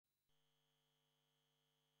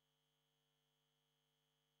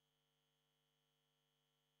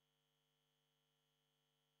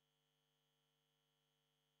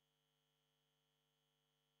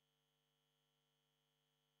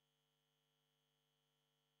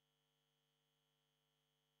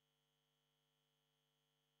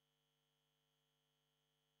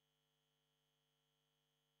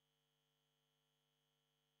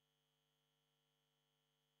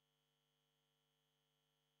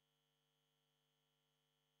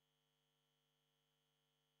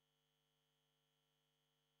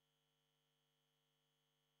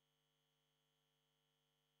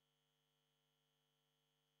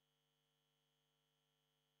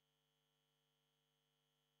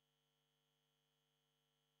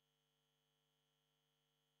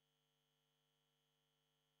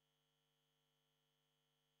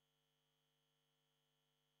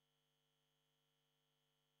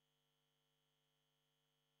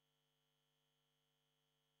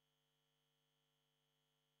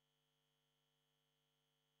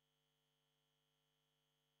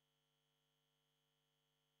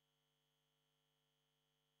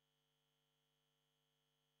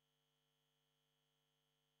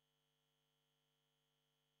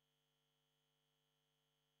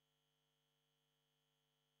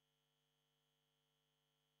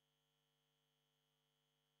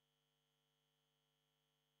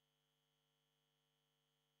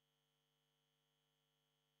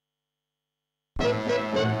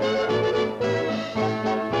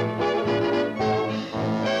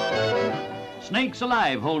Snakes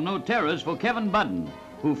alive hold no terrors for Kevin Budden,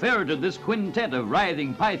 who ferreted this quintet of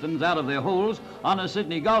writhing pythons out of their holes on a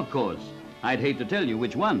Sydney golf course. I'd hate to tell you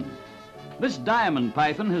which one. This diamond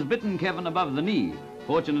python has bitten Kevin above the knee.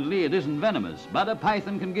 Fortunately, it isn't venomous, but a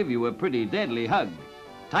python can give you a pretty deadly hug.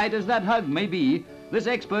 Tight as that hug may be, this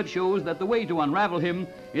expert shows that the way to unravel him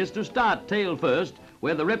is to start tail first,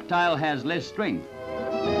 where the reptile has less strength.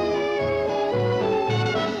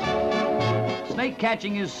 Snake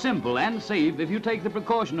catching is simple and safe if you take the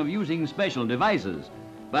precaution of using special devices.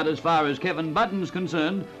 But as far as Kevin Budden's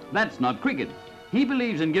concerned, that's not cricket. He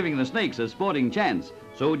believes in giving the snakes a sporting chance,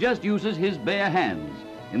 so just uses his bare hands.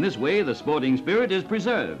 In this way, the sporting spirit is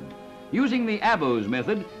preserved. Using the Abbo's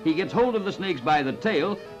method, he gets hold of the snakes by the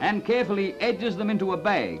tail and carefully edges them into a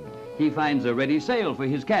bag. He finds a ready sale for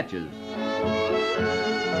his catches.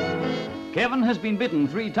 Kevin has been bitten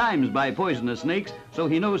 3 times by poisonous snakes, so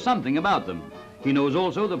he knows something about them. He knows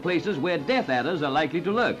also the places where death adders are likely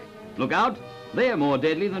to lurk. Look out, they're more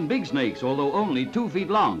deadly than big snakes, although only 2 feet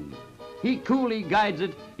long. He coolly guides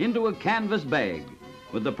it into a canvas bag.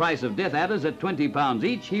 With the price of death adders at £20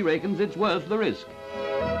 each, he reckons it's worth the risk.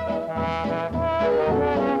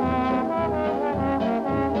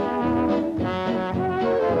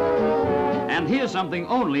 And here's something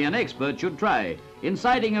only an expert should try,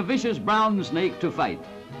 inciting a vicious brown snake to fight.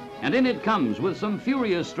 And in it comes with some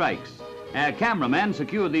furious strikes. Our cameraman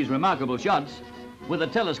secured these remarkable shots with a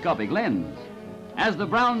telescopic lens. As the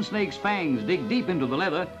brown snake's fangs dig deep into the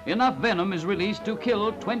leather, enough venom is released to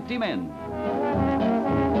kill 20 men.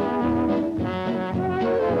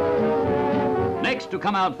 Next to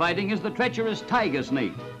come out fighting is the treacherous tiger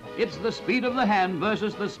snake. It's the speed of the hand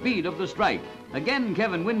versus the speed of the strike. Again,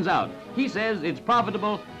 Kevin wins out. He says it's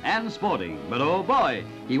profitable and sporting. But oh boy,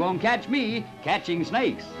 he won't catch me catching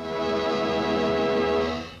snakes.